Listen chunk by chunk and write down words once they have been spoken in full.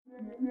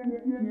So,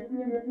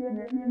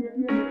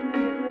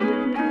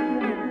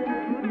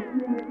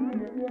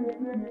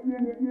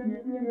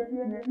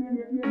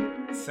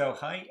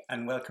 hi,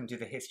 and welcome to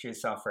the History of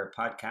Software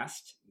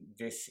podcast.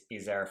 This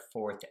is our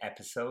fourth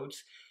episode.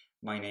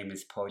 My name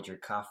is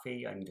Podger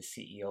Coffey. I'm the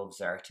CEO of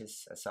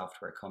Xartis, a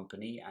software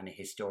company, and a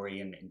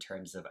historian in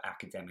terms of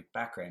academic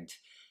background.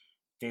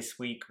 This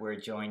week, we're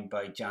joined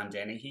by John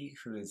Dennehy,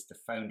 who is the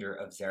founder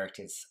of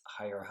Xartis,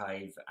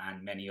 HireHive,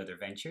 and many other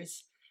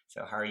ventures.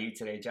 So, how are you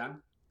today,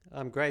 John?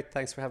 I'm great.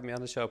 Thanks for having me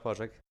on the show,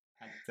 Patrick.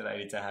 I'm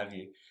delighted to have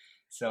you.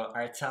 So,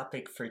 our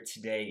topic for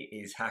today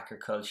is hacker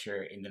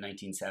culture in the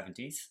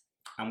 1970s.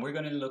 And we're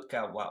going to look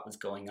at what was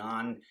going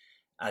on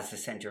as the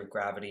center of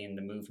gravity in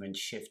the movement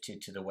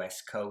shifted to the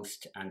West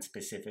Coast and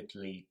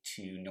specifically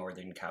to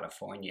Northern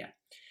California.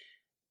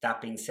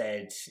 That being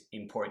said,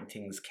 important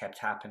things kept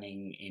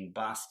happening in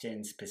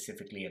Boston,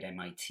 specifically at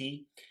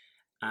MIT.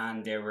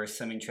 And there were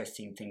some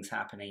interesting things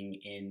happening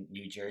in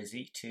New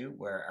Jersey too,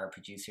 where our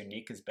producer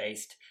Nick is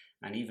based,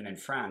 and even in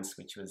France,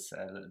 which was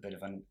a little bit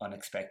of an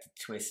unexpected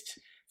twist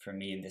for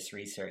me in this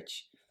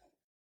research.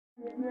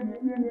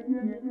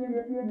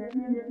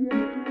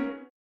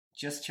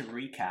 Just to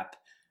recap,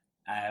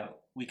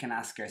 we can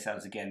ask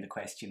ourselves again the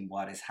question,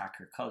 what is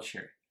hacker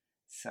culture?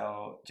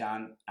 So,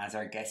 John, as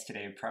our guest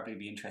today, it would probably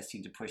be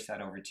interesting to push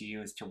that over to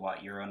you as to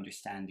what your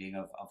understanding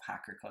of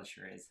hacker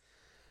culture is.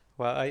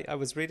 Well, I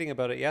was reading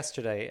about it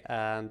yesterday,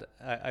 and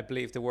I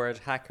believe the word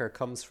hacker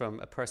comes from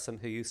a person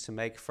who used to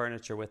make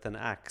furniture with an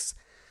axe.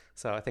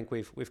 So I think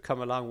we've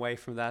come a long way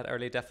from that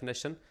early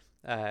definition,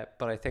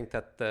 but I think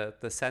that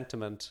the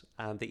sentiment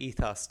and the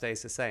ethos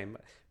stays the same.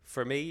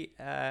 For me,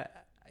 a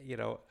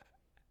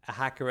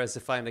hacker as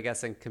defined, I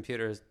guess, in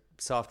computer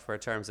software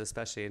terms,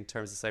 especially in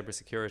terms of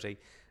cybersecurity,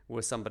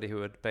 was somebody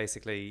who would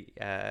basically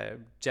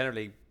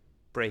generally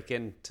break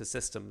into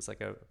systems,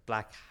 like a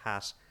black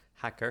hat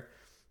hacker.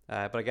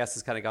 But I guess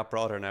it's kind of got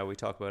broader now. We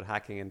talk about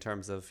hacking in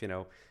terms of,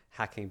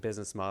 hacking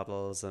business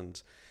models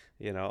and,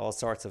 all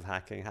sorts of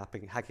hacking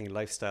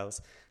lifestyles.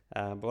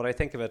 But when I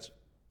think of it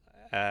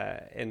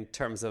in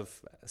terms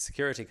of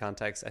security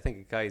context, I think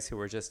of guys who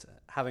were just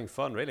having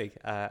fun, really.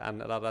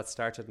 And a lot of that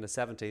started in the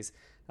 70s.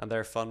 And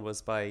their fun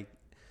was by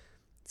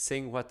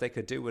seeing what they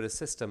could do with a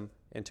system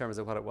in terms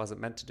of what it wasn't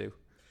meant to do.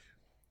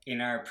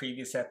 In our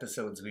previous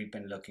episodes, we've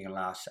been looking a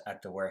lot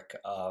at the work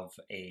of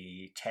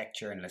a tech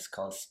journalist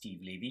called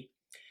Steve Levy.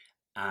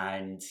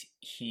 And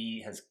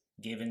he has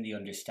given the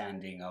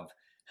understanding of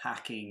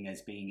hacking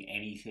as being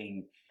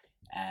anything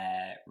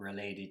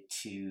related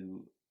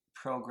to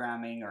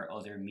programming or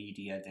other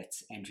media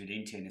that's entered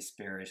into in a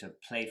spirit of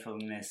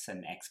playfulness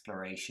and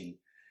exploration.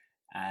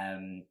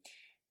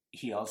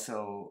 He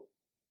also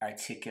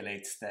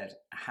articulates that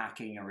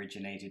hacking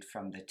originated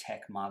from the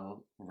Tech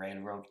Model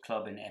Railroad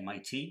Club in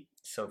MIT.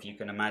 So if you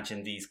can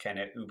imagine these kind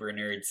of uber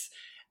nerds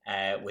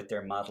with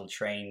their model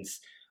trains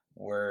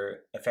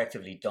were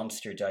effectively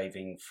dumpster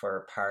diving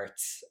for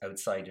parts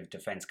outside of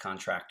defense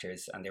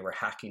contractors, and they were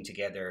hacking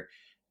together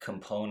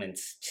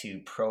components to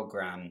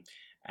program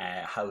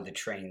how the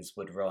trains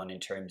would run in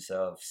terms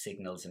of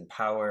signals and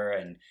power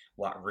and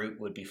what route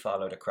would be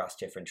followed across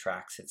different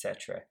tracks,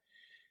 etc.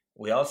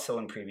 We also,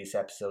 in previous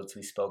episodes,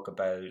 we spoke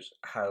about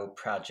how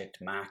Project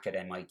Mac at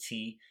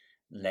MIT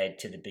led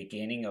to the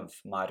beginning of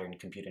modern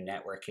computer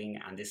networking,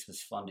 and this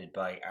was funded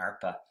by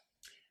ARPA.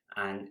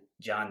 And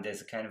John,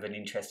 there's a kind of an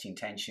interesting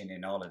tension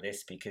in all of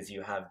this, because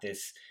you have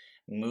this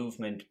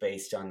movement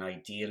based on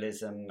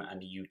idealism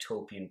and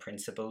utopian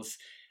principles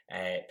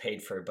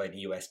paid for by the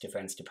US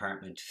Defense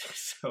Department.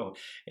 So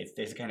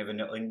there's kind of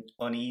an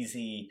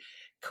uneasy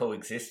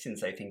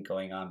coexistence, I think,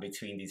 going on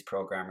between these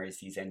programmers,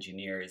 these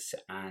engineers,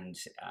 and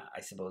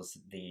I suppose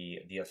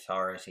the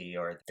authority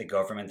or the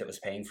government that was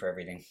paying for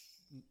everything.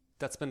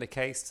 That's been the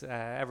case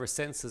ever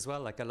since as well.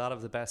 Like, a lot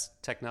of the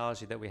best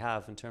technology that we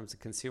have in terms of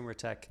consumer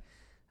tech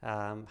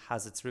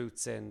has its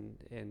roots in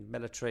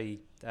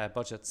military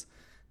budgets.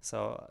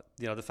 So,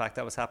 the fact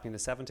that was happening in the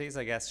 70s,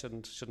 I guess,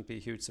 shouldn't be a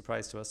huge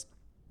surprise to us.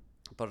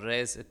 But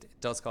it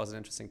does cause an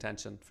interesting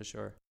tension for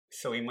sure.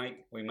 So we might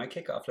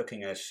kick off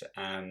looking at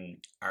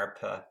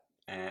ARPANET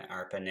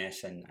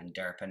and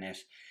DARPANET.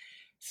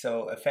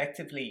 So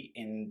effectively,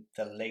 in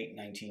the late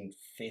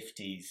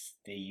 1950s,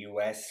 the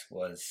US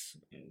was,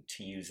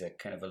 to use a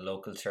kind of a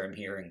local term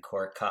here in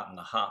Cork, caught in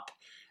the hop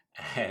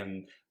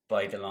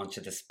by the launch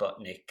of the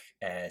Sputnik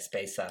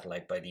space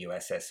satellite by the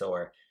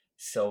USSR.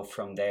 So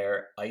from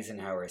there,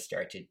 Eisenhower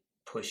started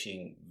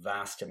pushing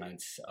vast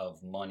amounts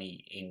of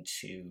money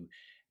into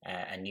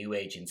a new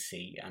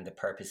agency, and the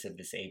purpose of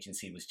this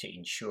agency was to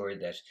ensure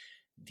that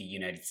the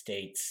United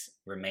States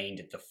remained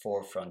at the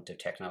forefront of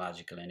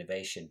technological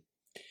innovation.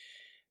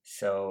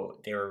 So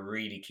they were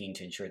really keen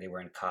to ensure they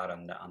weren't caught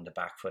on the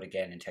back foot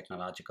again in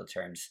technological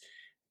terms.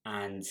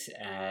 And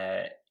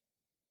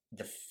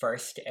the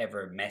first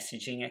ever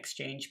messaging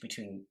exchange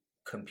between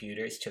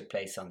computers took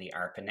place on the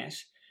ARPANET,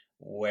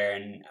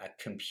 when a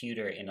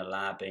computer in a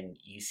lab in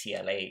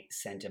UCLA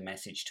sent a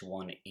message to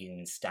one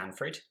in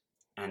Stanford.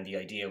 And the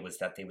idea was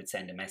that they would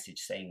send a message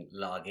saying,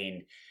 log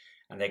in.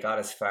 And they got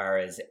as far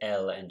as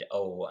L and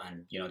O,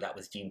 and that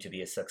was deemed to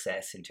be a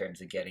success in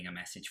terms of getting a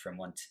message from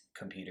one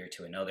computer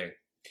to another.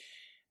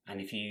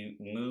 And if you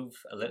move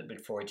a little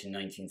bit forward to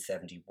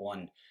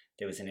 1971,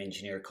 there was an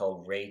engineer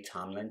called Ray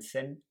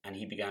Tomlinson, and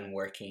he began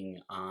working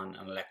on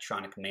an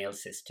electronic mail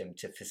system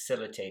to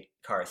facilitate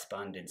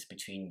correspondence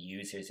between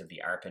users of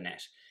the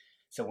ARPANET.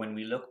 So when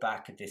we look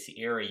back at this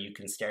era, you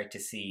can start to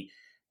see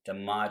the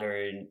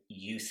modern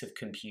use of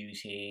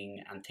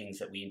computing and things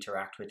that we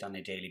interact with on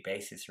a daily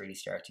basis really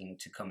starting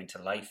to come into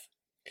life.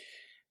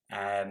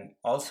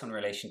 Also in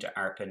relation to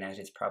ARPANET,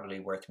 it's probably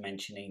worth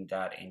mentioning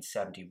that in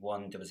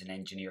 71 there was an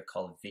engineer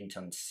called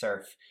Vinton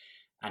Cerf,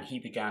 and he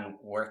began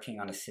working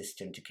on a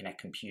system to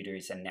connect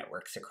computers and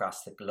networks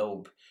across the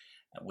globe,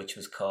 which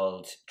was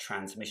called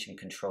Transmission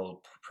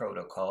Control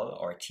Protocol,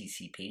 or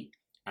TCP.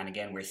 And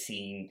again, we're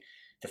seeing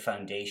the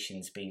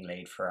foundations being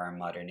laid for our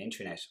modern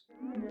internet.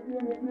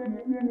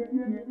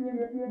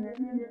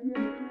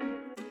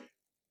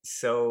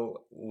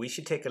 So we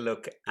should take a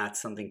look at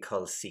something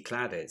called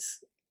Cyclades.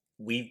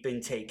 We've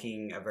been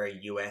taking a very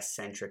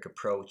US-centric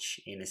approach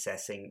in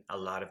assessing a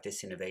lot of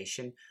this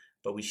innovation,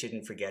 but we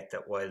shouldn't forget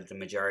that while the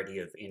majority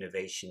of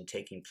innovation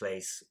taking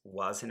place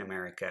was in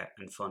America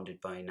and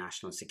funded by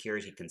national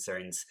security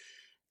concerns,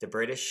 the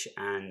British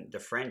and the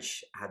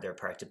French had their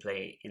part to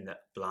play in the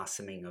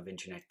blossoming of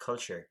internet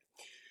culture.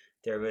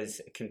 There was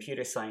a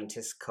computer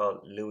scientist called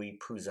Louis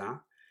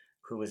Pouzin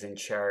who was in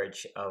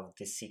charge of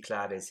the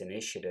Cyclades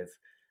initiative.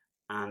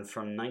 And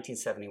from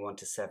 1971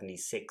 to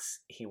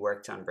 76, he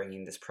worked on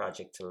bringing this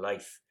project to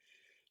life.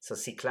 So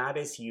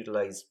Cyclades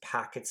utilized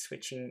packet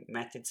switching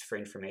methods for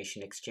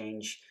information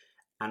exchange,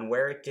 and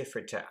where it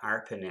differed to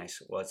ARPANET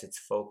was its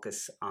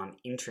focus on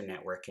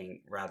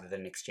internetworking rather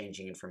than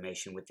exchanging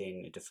information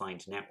within a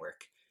defined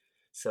network.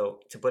 So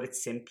to put it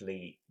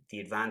simply,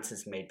 the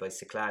advances made by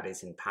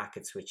Cyclades in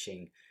packet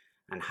switching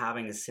and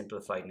having a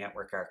simplified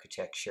network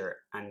architecture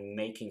and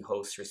making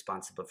hosts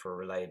responsible for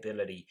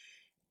reliability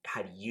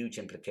had huge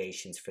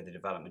implications for the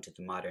development of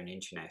the modern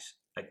internet.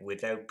 Like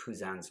without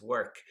Pouzin's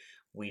work,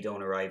 we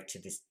don't arrive to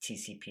this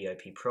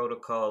TCP/IP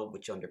protocol,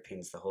 which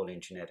underpins the whole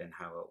internet and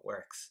how it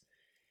works.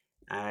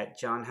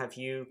 John, have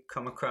you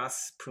come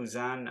across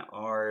Pouzin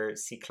or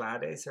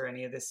Cyclades or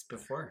any of this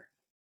before?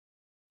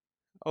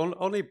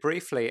 Only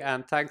briefly,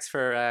 and thanks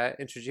for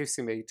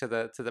introducing me to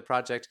the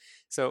project.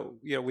 So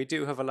we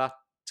do have a lot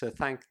to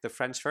thank the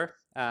French for,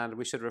 and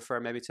we should refer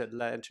maybe to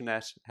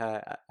l'Internet,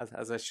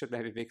 as it should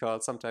maybe be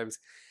called sometimes.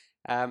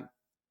 I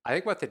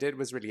think what they did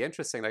was really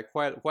interesting. Like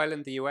while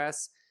in the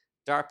US,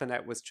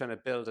 DARPANET was trying to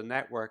build a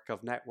network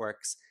of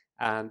networks,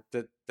 and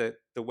the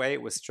way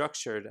it was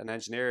structured and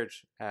engineered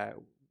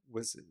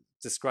was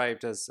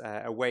described as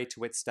a way to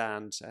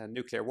withstand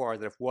nuclear war,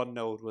 that if one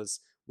node was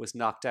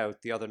knocked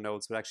out, the other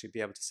nodes would actually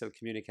be able to still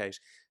communicate.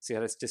 So you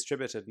had this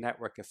distributed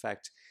network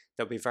effect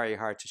that would be very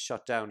hard to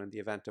shut down in the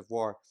event of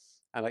war.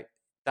 And like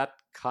that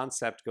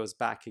concept goes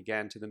back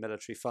again to the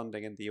military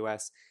funding in the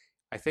US.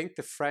 I think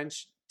the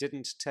French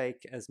didn't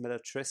take as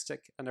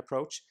militaristic an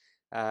approach.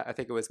 I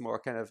think it was more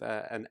kind of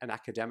an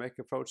academic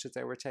approach that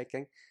they were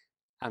taking.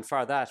 And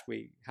for that,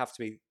 we have to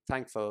be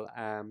thankful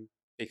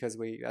because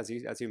we, as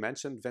you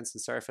mentioned,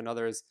 Vincent Cerf and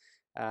others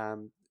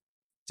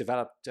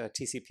developed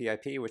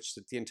TCP/IP, which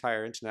the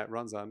entire internet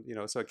runs on.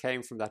 So it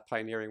came from that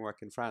pioneering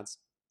work in France.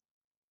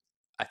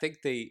 I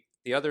think the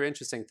other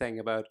interesting thing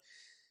about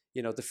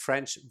the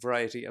French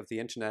variety of the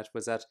internet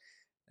was that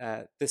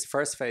this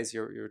first phase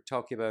you're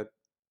talking about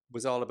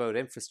was all about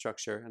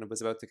infrastructure, and it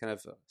was about the kind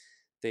of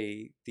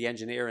the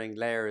engineering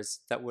layers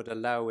that would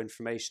allow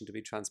information to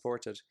be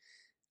transported.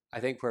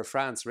 I think where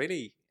France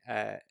really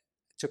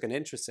took an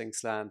interesting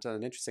slant and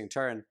an interesting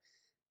turn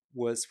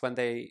was when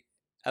they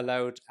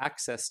allowed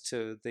access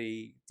to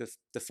the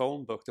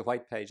phone book, the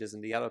white pages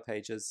and the yellow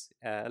pages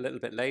a little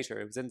bit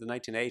later. It was in the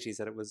 1980s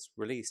that it was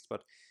released,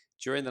 but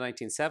during the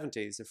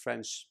 1970s, the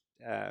French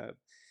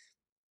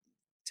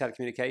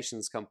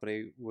telecommunications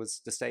company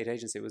the state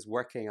agency was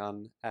working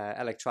on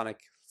electronic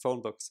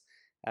phone books,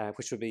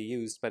 which would be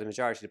used by the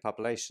majority of the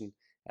population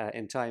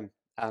in time.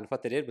 And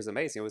what they did was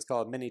amazing. It was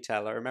called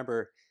Minitel. I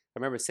remember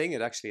seeing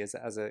it actually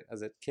as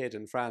a kid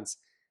in France,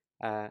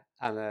 and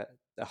a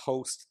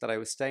host that I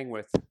was staying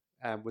with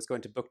was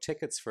going to book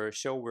tickets for a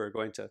show we were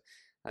going to,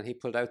 and he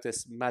pulled out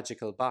this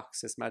magical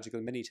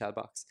Minitel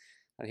box,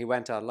 and he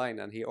went online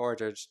and he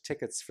ordered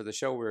tickets for the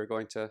show we were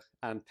going to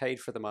and paid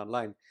for them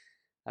online.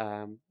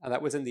 And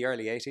that was in the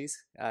early 80s,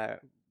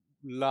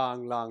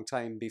 long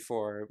time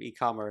before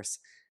e-commerce,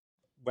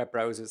 web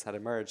browsers had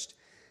emerged.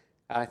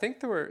 I think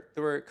there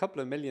were a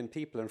couple of million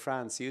people in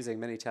France using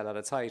Minitel at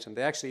its height, and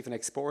they actually even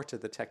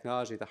exported the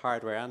technology, the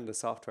hardware and the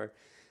software.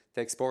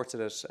 They exported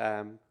it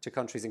to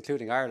countries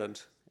including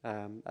Ireland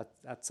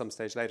at some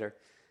stage later.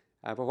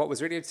 But what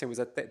was really interesting was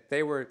that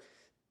they were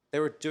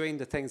doing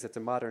the things that the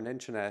modern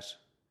internet,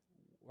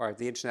 or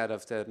the internet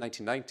of the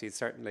 1990s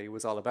certainly,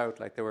 was all about.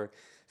 Like they were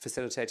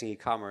facilitating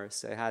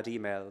e-commerce, they had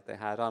email, they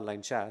had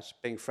online chat.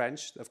 Being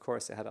French, of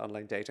course, they had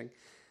online dating.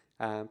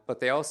 But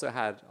they also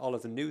had all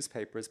of the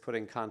newspapers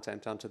putting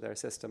content onto their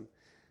system.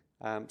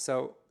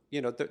 So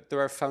there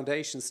are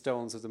foundation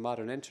stones of the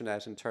modern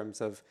internet in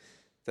terms of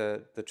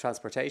the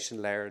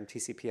transportation layer and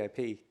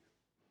TCP/IP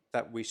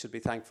that we should be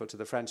thankful to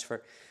the French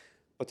for.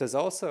 But there's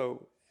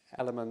also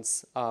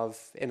elements of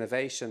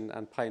innovation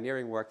and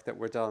pioneering work that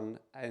were done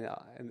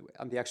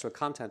on the actual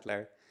content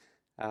layer.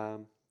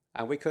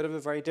 And we could have a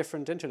very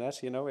different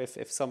internet,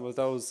 if some of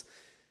those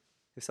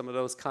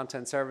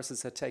content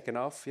services had taken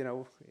off,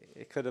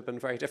 it could have been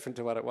very different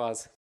to what it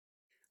was.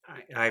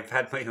 I've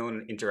had my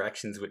own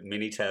interactions with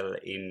Minitel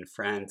in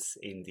France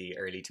in the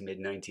early to mid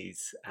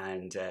 90s.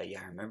 And I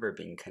remember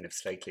being kind of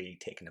slightly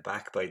taken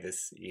aback by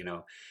this,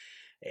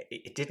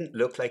 It didn't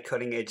look like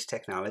cutting edge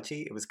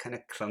technology. It was kind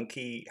of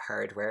clunky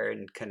hardware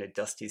and kind of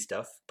dusty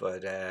stuff.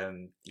 But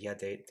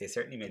they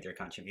certainly made their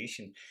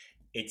contribution.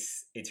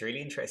 It's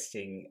really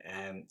interesting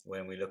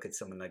when we look at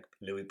someone like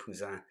Louis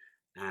Pouzin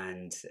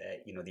and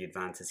the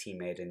advances he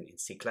made in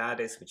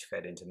Cyclades, which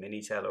fed into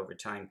Minitel over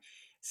time.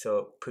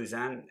 So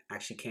Pouzin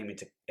actually came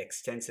into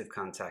extensive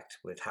contact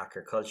with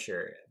hacker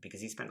culture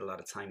because he spent a lot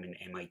of time in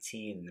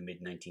MIT in the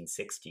mid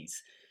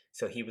 1960s.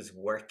 So he was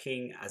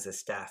working as a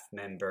staff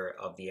member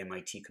of the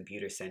MIT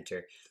Computer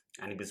Center,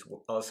 and he was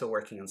also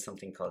working on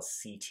something called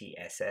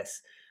CTSS,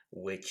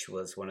 which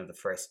was one of the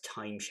first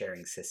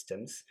time-sharing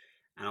systems,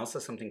 and also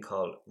something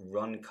called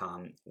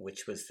Runcom,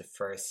 which was the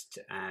first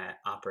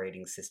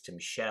operating system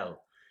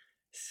shell.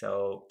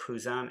 So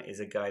Pouzin is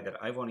a guy that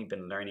I've only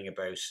been learning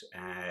about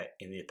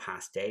in the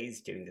past days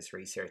doing this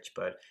research,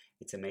 but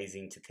it's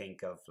amazing to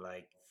think of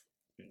like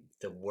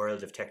the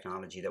world of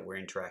technology that we're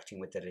interacting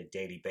with at a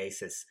daily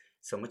basis.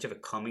 So much of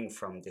it coming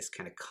from this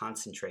kind of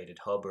concentrated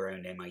hub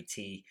around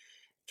MIT,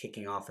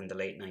 kicking off in the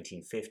late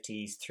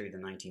 1950s through the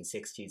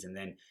 1960s. And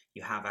then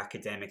you have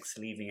academics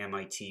leaving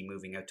MIT,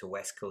 moving out to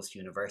West Coast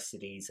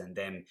universities, and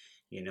then,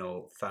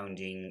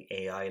 founding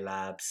AI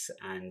labs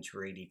and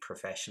really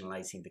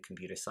professionalizing the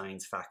computer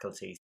science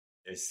faculty.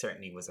 There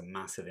certainly was a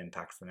massive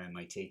impact from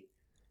MIT.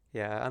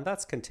 Yeah, and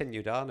that's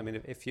continued on. I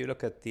mean, if you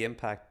look at the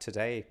impact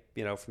today,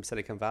 from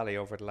Silicon Valley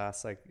over the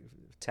last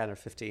 10 or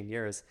 15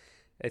 years,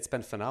 it's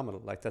been phenomenal.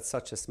 Like, that's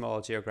such a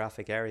small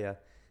geographic area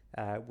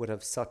would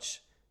have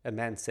such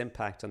immense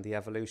impact on the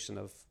evolution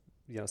of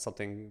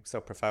something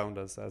so profound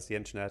as the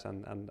internet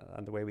and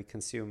the way we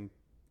consume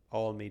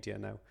all media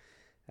now.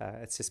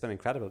 It's just been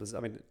incredible.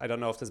 I don't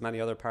know if there's many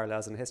other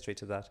parallels in history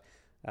to that,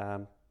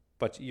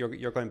 but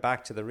you're going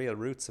back to the real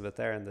roots of it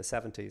there in the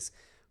 70s,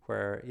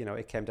 where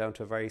it came down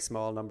to a very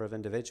small number of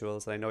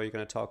individuals. And I know you're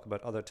going to talk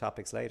about other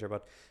topics later,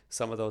 but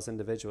some of those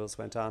individuals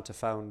went on to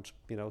found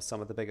some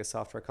of the biggest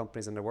software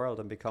companies in the world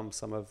and become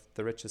some of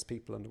the richest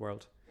people in the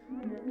world.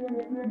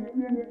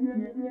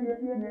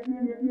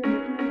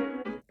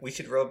 We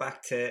should roll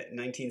back to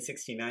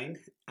 1969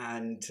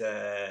 and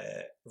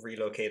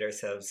relocate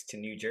ourselves to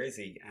New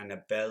Jersey. And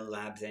a Bell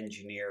Labs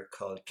engineer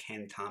called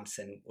Ken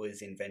Thompson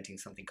was inventing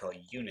something called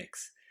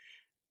Unix.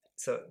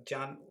 So,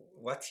 John,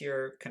 what's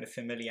your kind of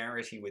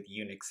familiarity with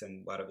Unix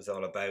and what it was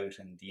all about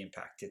and the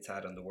impact it's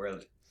had on the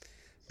world?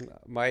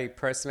 My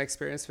personal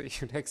experience with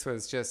Unix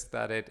was just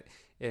that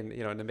in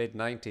the mid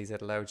 90s,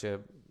 it allowed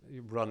you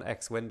run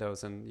X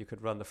Windows, and you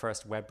could run the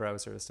first web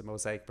browsers, the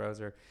Mosaic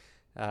browser.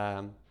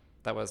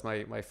 That was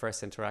my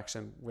first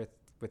interaction with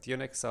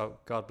Unix. So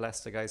God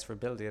bless the guys for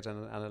building it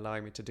and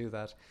allowing me to do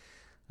that.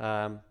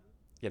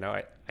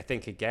 I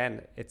think,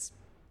 again, it's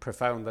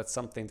profound that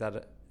something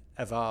that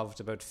evolved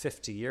about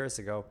 50 years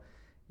ago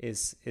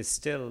is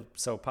still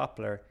so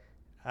popular,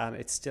 and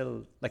it's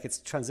still it's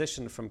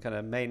transitioned from kind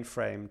of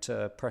mainframe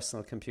to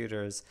personal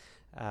computers,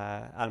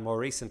 and more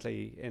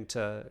recently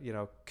into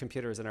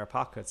computers in our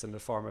pockets in the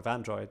form of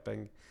Android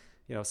being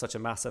such a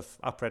massive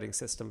operating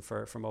system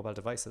for mobile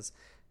devices,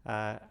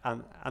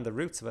 and the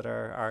roots of it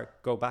are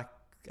go back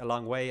a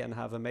long way and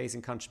have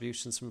amazing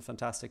contributions from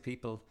fantastic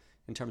people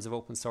in terms of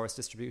open source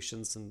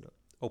distributions and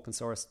open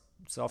source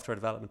software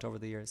development over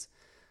the years.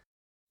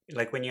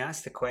 Like, when you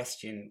ask the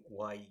question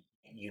why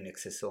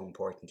Unix is so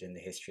important in the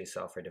history of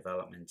software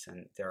development,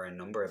 and there are a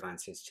number of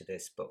answers to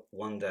this, but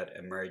one that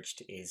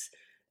emerged is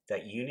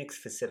that Unix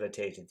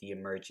facilitated the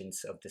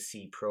emergence of the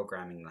C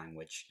programming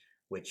language,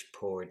 which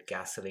poured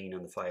gasoline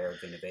on the fire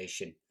of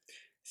innovation.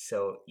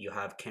 So you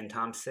have Ken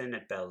Thompson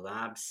at Bell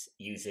Labs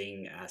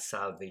using a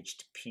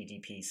salvaged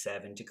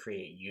PDP-7 to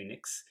create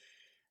Unix.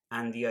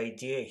 And the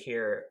idea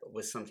here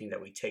was something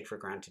that we take for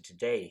granted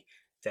today,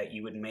 that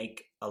you would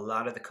make a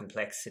lot of the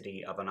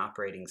complexity of an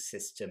operating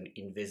system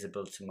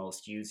invisible to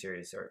most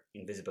users, or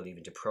invisible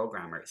even to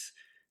programmers.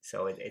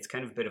 So it's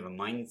kind of a bit of a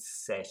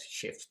mindset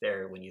shift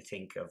there when you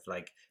think of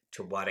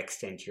to what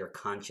extent you're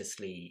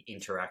consciously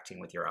interacting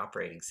with your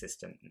operating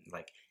system.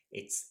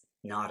 It's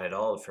not at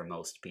all for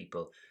most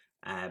people.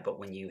 But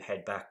when you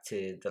head back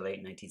to the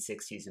late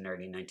 1960s and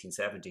early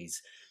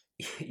 1970s,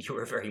 you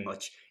were very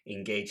much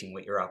engaging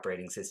with your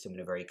operating system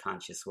in a very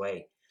conscious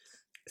way.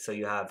 So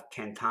you have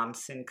Ken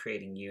Thompson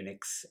creating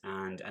Unix,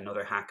 and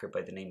another hacker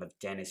by the name of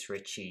Dennis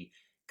Ritchie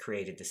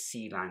created the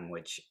C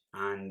language,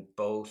 and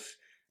both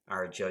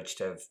are judged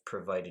to have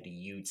provided a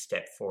huge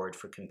step forward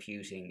for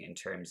computing in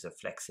terms of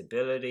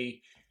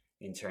flexibility,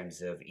 in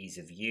terms of ease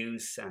of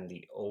use and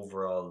the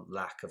overall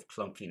lack of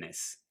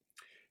clunkiness.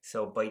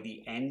 So by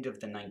the end of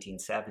the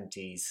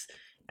 1970s,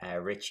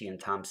 Ritchie and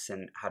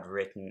Thompson had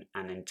written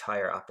an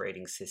entire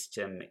operating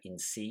system in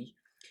C.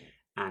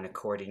 And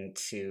according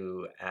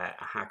to a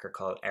hacker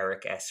called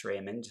Eric S.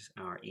 Raymond,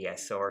 or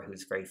ESR,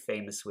 who's very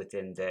famous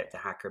within the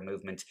hacker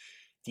movement,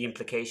 the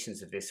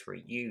implications of this were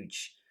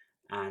huge.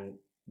 And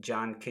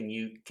John, can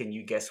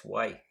you guess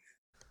why?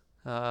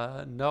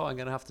 No, I'm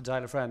going to have to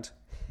dial a friend.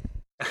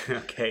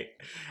 Okay,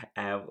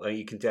 well,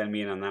 you can tell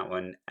me in on that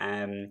one.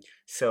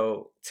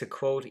 So to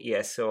quote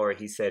ESR,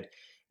 he said,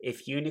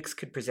 "If Unix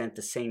could present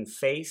the same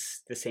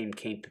face, the same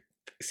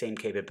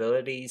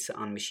capabilities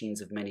on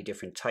machines of many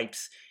different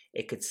types,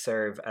 it could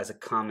serve as a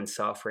common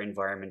software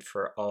environment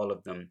for all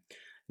of them.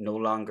 No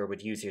longer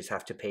would users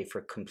have to pay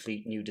for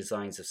complete new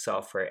designs of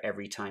software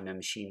every time a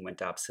machine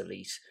went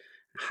obsolete.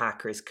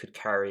 Hackers could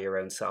carry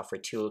around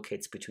software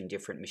toolkits between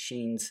different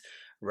machines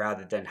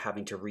rather than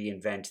having to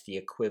reinvent the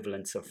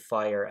equivalents of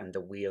fire and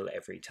the wheel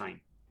every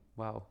time."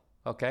 Wow.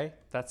 Okay,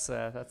 that's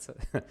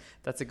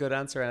a good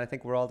answer, and I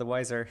think we're all the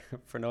wiser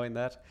for knowing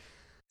that.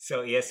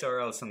 So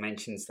ESR also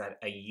mentions that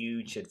a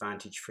huge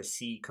advantage for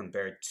C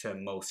compared to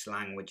most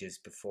languages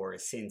before or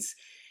since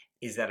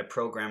is that a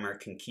programmer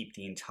can keep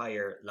the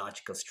entire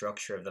logical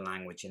structure of the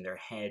language in their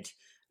head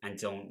and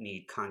don't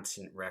need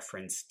constant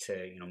reference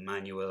to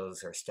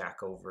manuals or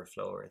Stack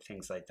Overflow or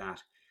things like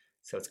that.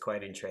 So it's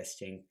quite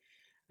interesting.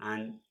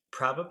 And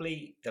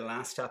probably the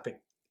last topic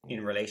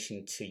in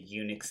relation to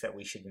Unix that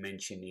we should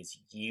mention is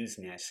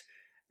Usenet,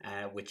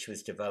 which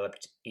was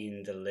developed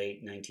in the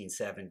late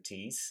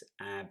 1970s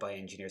by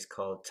engineers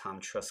called Tom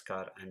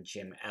Truscott and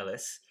Jim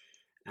Ellis.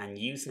 And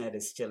Usenet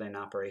is still in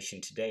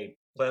operation today.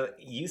 Well,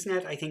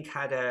 Usenet, I think,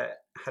 had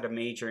a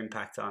major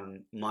impact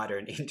on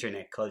modern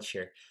internet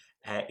culture,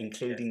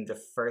 including the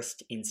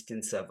first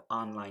instance of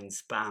online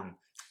spam.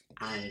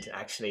 And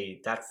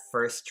actually, that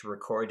first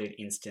recorded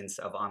instance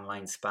of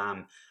online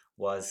spam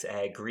was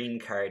green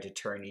card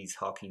attorneys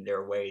hawking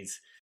their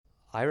ways.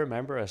 I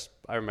remember it.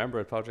 I remember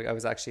it, Patrick. I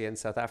was actually in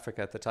South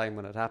Africa at the time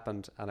when it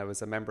happened, and I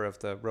was a member of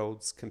the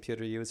Rhodes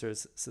Computer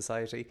Users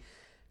Society,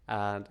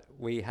 and it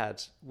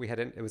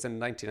was in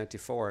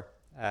 1994,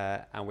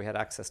 and we had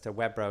access to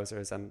web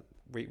browsers, and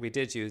we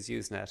did use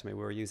Usenet. I mean,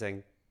 we were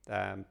using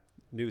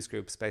news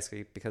groups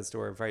basically because there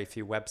were very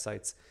few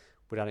websites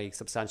with any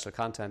substantial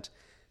content.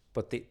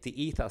 But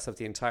the ethos of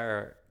the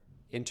entire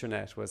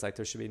internet was like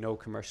there should be no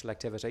commercial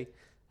activity.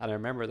 And I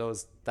remember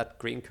that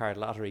green card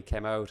lottery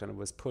came out and it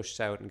was pushed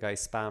out and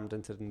guys spammed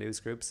into the news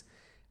groups,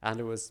 and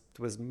there was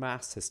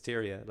mass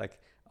hysteria. Like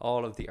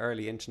all of the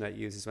early internet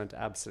users went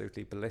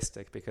absolutely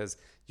ballistic because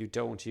you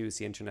don't use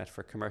the internet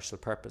for commercial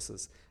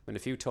purposes. I mean,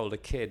 if you told a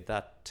kid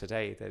that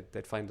today,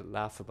 they'd find it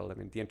laughable. I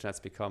mean, the internet's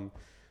become,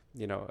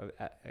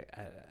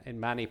 in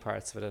many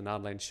parts of it, an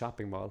online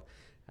shopping mall.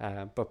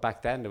 But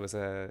back then there was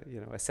a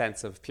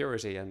sense of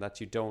purity and that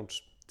you don't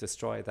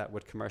destroy that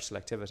with commercial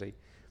activity.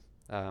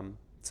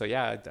 So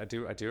yeah, I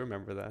do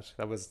remember that.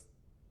 That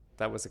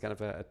was a kind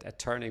of a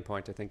turning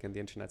point, I think, in the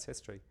internet's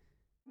history.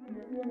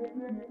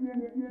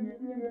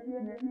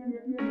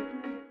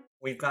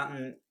 We've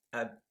gotten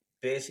a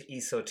bit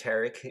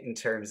esoteric in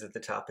terms of the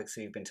topics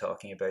we've been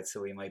talking about,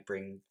 so we might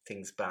bring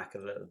things back a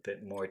little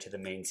bit more to the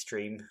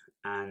mainstream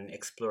and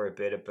explore a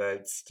bit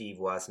about Steve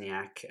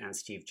Wozniak and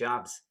Steve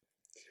Jobs.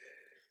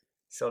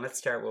 So let's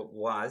start with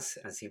Woz,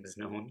 as he was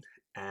known,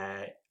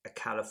 a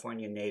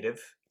California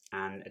native,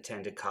 and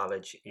attended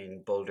college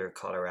in Boulder,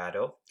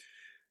 Colorado,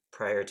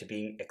 prior to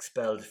being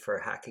expelled for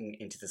hacking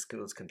into the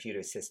school's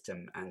computer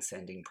system and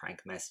sending prank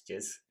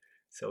messages.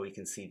 So we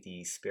can see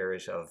the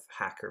spirit of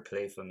hacker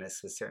playfulness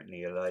was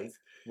certainly alive.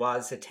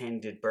 Woz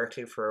attended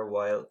Berkeley for a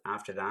while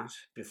after that,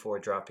 before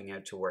dropping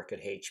out to work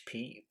at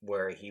HP,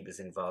 where he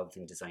was involved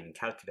in designing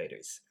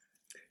calculators.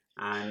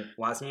 And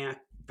Wozniak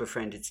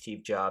befriended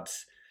Steve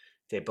Jobs.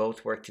 They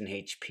both worked in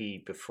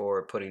HP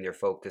before putting their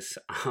focus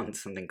on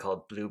something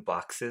called blue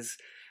boxes,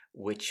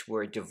 which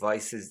were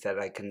devices that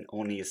I can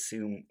only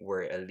assume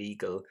were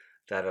illegal,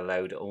 that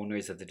allowed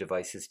owners of the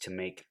devices to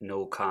make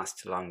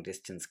no-cost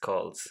long-distance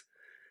calls.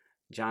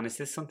 John, is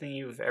this something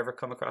you've ever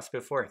come across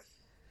before?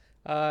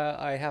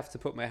 I have to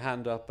put my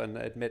hand up and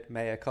admit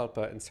mea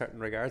culpa in certain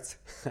regards.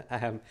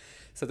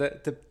 So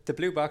the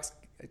blue box,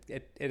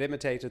 it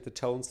imitated the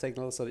tone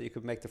signal so that you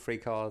could make the free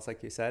calls,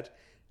 like you said.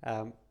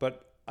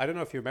 But I don't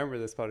know if you remember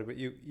this, Paddy, but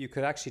you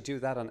could actually do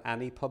that on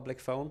any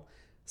public phone.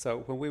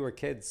 So when we were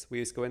kids, we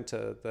used to go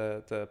into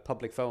the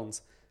public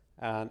phones,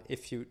 and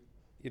if you'd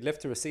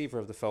lift the receiver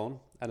of the phone,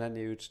 and then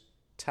you'd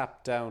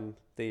tap down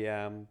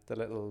the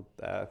little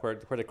where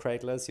the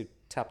cradle is, you'd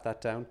tap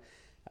that down,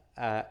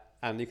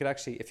 and you could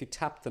actually, if you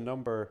tapped the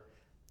number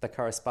that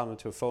corresponded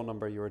to a phone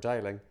number you were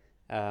dialing,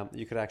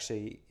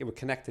 it would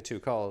connect the two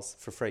calls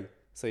for free,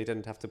 so you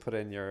didn't have to put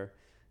in your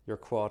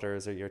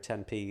quarters or your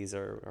 10p's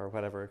or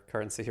whatever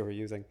currency you were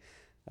using.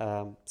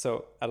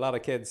 So a lot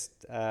of kids,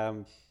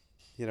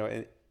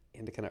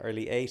 in the kind of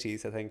early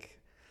 80s, I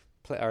think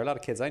play, or a lot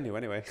of kids I knew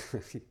anyway,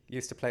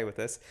 used to play with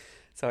this.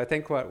 So I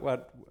think what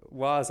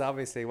was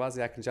obviously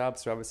Wozniak and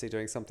Jobs were obviously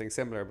doing something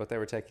similar, but they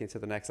were taking it to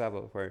the next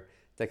level where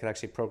they could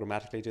actually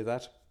programmatically do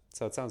that.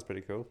 So it sounds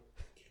pretty cool.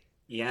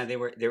 Yeah, they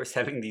were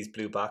selling these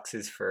blue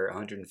boxes for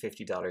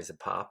 $150 a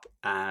pop.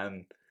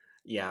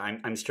 Yeah,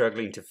 I'm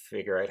struggling to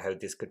figure out how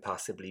this could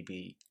possibly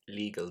be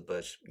legal,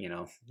 but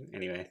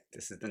anyway,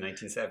 this is the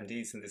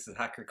 1970s and this is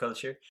hacker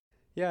culture.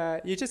 Yeah,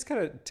 you just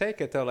kind of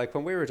take it though. Like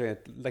when we were doing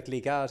it, like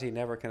legality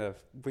never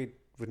we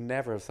would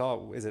never have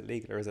thought, is it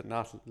legal or is it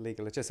not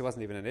legal? It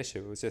wasn't even an issue.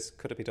 It was just,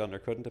 could it be done or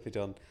couldn't it be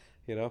done?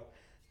 You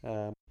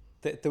know.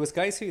 There was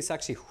guys who used to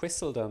actually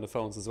whistle down the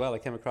phones as well. I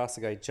came across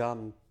a guy,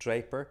 John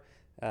Draper,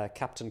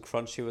 Captain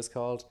Crunch he was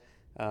called.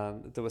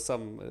 There was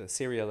some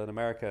cereal in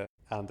America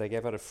and they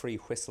gave out a free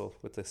whistle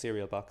with the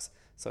cereal box.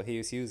 So he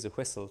used to use a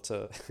whistle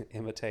to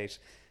imitate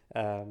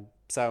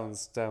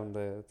sounds down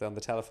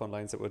the telephone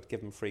lines that would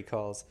give him free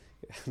calls.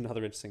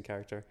 Another interesting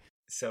character.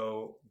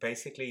 So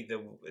basically,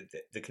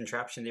 the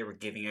contraption they were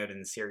giving out in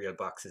the cereal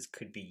boxes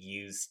could be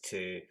used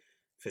to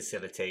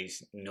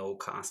facilitate no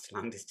cost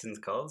long distance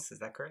calls. Is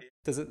that correct?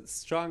 There's a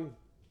strong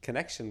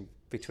connection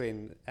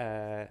between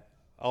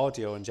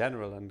audio in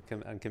general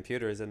and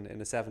computers in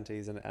the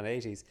 70s and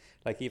 80s.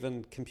 Like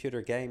even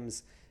computer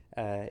games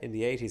in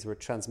the 80s were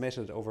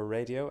transmitted over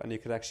radio, and you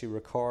could actually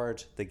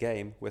record the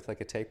game with like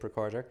a tape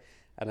recorder,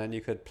 and then you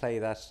could play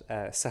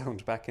that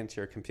sound back into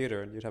your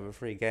computer and you'd have a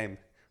free game.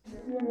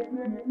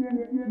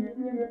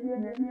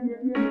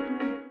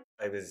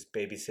 I was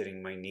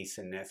babysitting my niece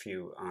and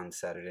nephew on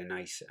Saturday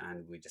night,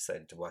 and we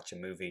decided to watch a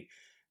movie.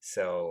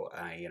 So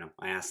I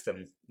asked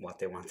them what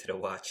they wanted to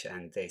watch,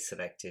 and they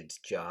selected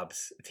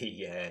Jobs,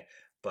 the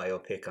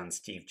biopic on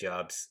Steve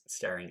Jobs,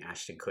 starring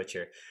Ashton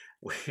Kutcher,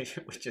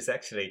 which is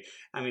actually,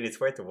 I mean, it's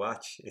worth a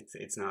watch.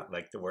 It's not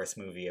like the worst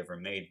movie ever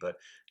made, but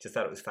just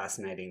thought it was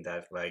fascinating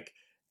that like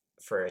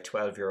for a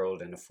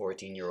 12-year-old and a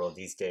 14-year-old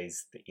these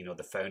days,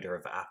 the founder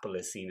of Apple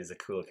is seen as a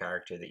cool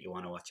character that you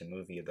want to watch a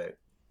movie about.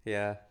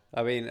 Yeah,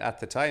 I mean, at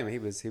the time he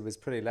was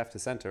pretty left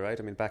of center, right?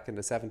 I mean, back in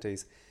the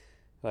 70s,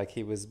 like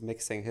he was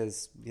mixing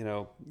his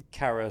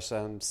carrot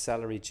and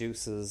celery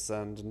juices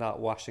and not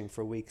washing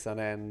for weeks on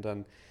end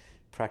and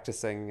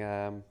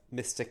practicing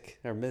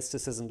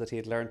mysticism that he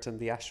had learnt in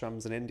the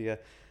ashrams in India,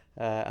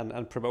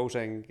 and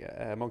promoting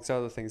amongst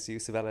other things the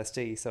use of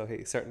LSD. So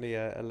he's certainly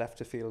a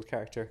left of field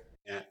character.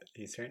 Yeah,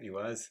 he certainly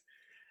was.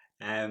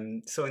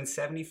 So in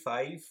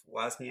 75,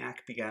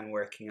 Wozniak began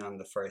working on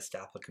the first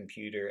Apple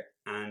computer,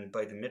 and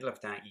by the middle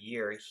of that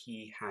year,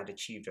 he had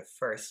achieved a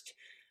first,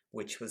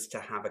 which was to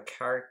have a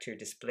character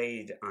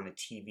displayed on a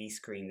TV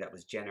screen that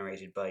was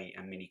generated by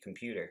a mini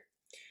computer.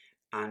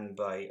 And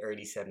by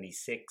early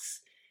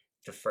 76,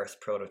 the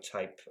first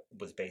prototype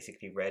was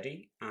basically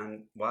ready,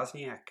 and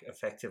Wozniak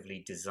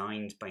effectively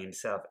designed by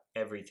himself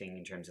everything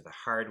in terms of the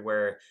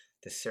hardware,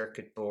 the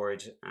circuit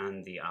board,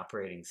 and the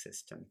operating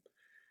system.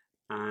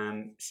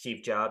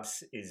 Steve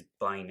Jobs is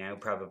by now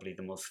probably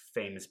the most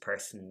famous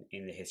person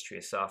in the history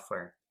of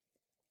software.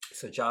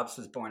 So Jobs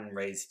was born and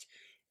raised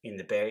in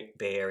the Bay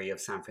Area of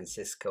San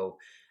Francisco,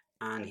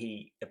 and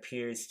he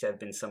appears to have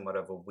been somewhat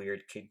of a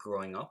weird kid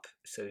growing up.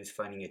 So he was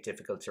finding it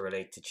difficult to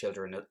relate to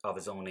children of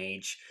his own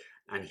age,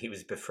 and he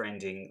was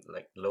befriending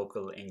like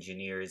local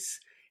engineers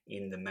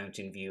in the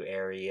Mountain View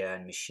area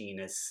and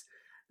machinists.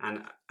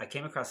 And I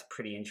came across a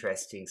pretty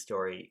interesting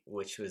story,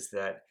 which was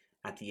that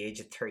at the age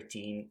of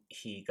 13,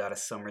 he got a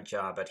summer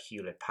job at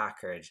Hewlett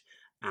Packard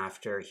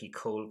after he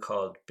cold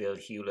called Bill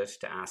Hewlett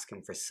to ask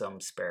him for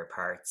some spare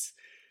parts.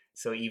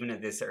 So even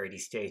at this early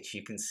stage,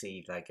 you can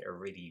see like a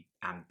really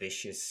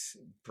ambitious,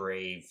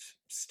 brave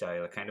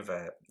style,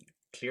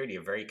 clearly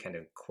a very kind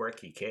of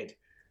quirky kid.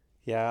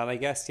 Yeah, and I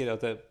guess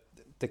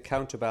the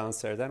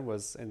counterbalance there then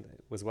was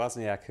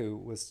Wozniak, who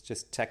was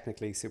just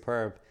technically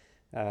superb.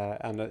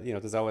 And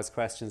there's always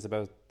questions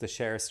about the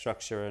share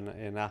structure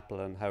in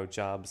Apple and how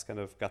Jobs kind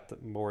of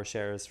got more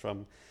shares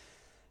from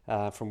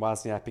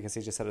Wozniak because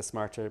he just had a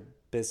smarter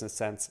business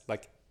sense.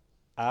 Like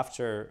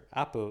after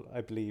Apple,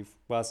 I believe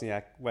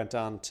Wozniak went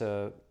on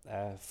to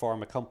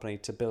form a company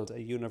to build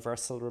a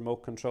universal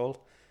remote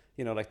control.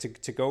 Like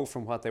to go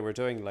from what they were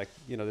doing, like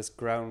this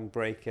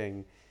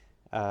groundbreaking,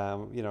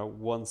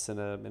 once in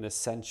a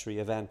century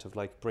event of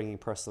like bringing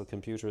personal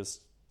computers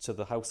to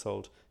the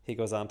household. He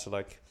goes on to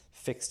like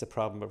fix the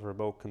problem of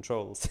remote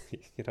controls.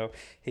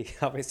 He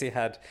obviously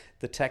had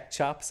the tech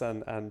chops,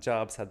 and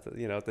Jobs had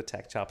the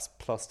tech chops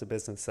plus the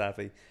business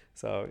savvy.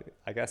 So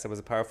I guess it was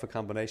a powerful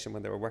combination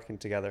when they were working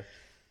together.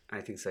 I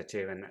think so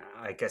too, and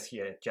I guess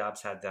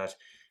Jobs had that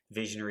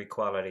visionary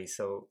quality.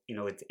 So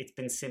it's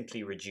been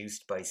simply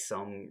reduced by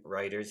some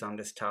writers on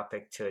this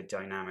topic to a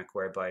dynamic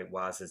whereby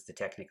Woz is the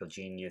technical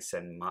genius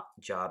and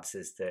Jobs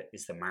is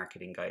the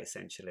marketing guy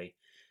essentially.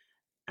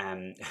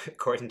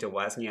 According to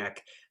Wozniak,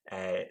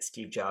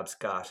 Steve Jobs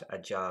got a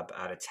job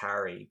at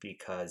Atari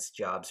because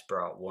Jobs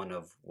brought one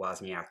of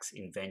Wozniak's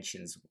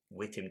inventions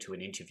with him to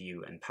an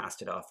interview and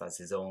passed it off as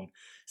his own.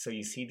 So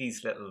you see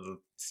these little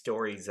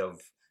stories of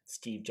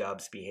Steve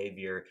Jobs'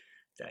 behavior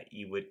that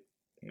you would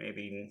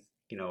maybe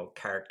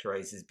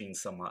characterized as being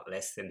somewhat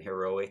less than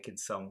heroic in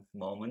some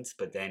moments,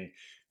 but then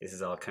this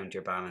is all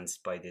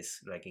counterbalanced by this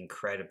like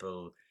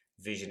incredible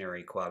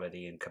visionary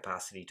quality and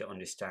capacity to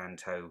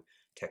understand how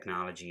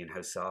technology and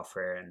how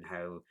software and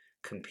how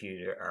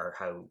computer or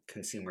how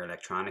consumer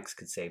electronics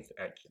could save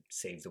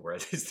the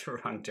world is the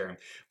wrong term,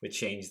 would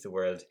change the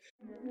world.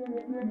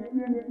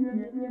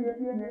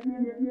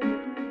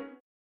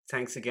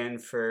 Thanks again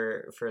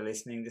for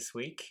listening this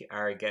week.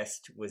 Our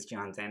guest was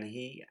John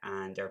Dennehy,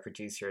 and our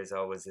producer, as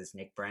always, is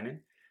Nick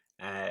Brennan.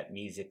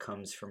 Music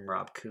comes from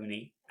Rob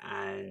Cooney,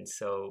 and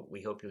so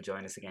we hope you'll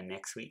join us again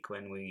next week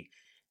when we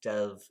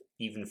delve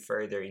even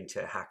further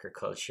into hacker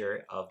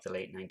culture of the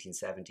late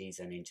 1970s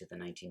and into the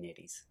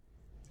 1980s.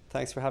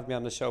 Thanks for having me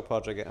on the show,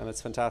 Padraig, and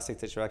it's fantastic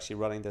that you're actually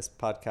running this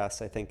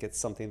podcast. I think it's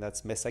something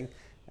that's missing,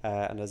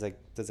 and there's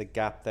a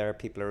gap there.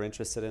 People are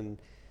interested in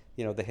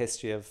the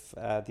history of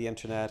the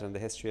internet and the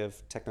history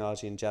of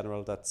technology in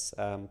general. That's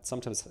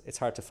sometimes it's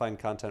hard to find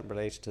content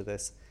related to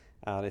this,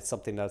 and it's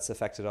something that's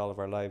affected all of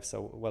our lives.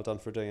 So well done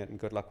for doing it, and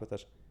good luck with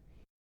it.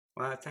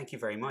 Well, thank you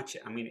very much.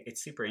 I mean,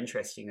 it's super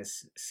interesting.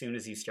 As soon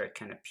as you start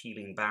kind of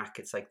peeling back,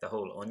 it's like the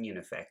whole onion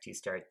effect. You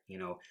start,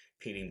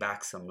 peeling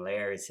back some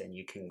layers, and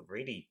you can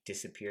really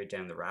disappear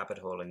down the rabbit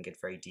hole and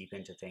get very deep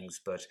into things.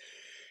 But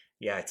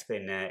yeah, it's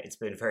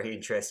been very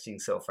interesting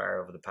so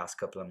far over the past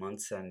couple of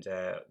months, and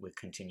we'll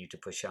continue to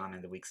push on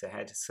in the weeks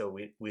ahead. So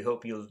we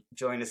hope you'll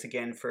join us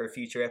again for a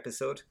future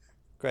episode.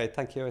 Great,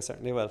 thank you. I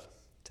certainly will.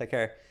 Take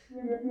care.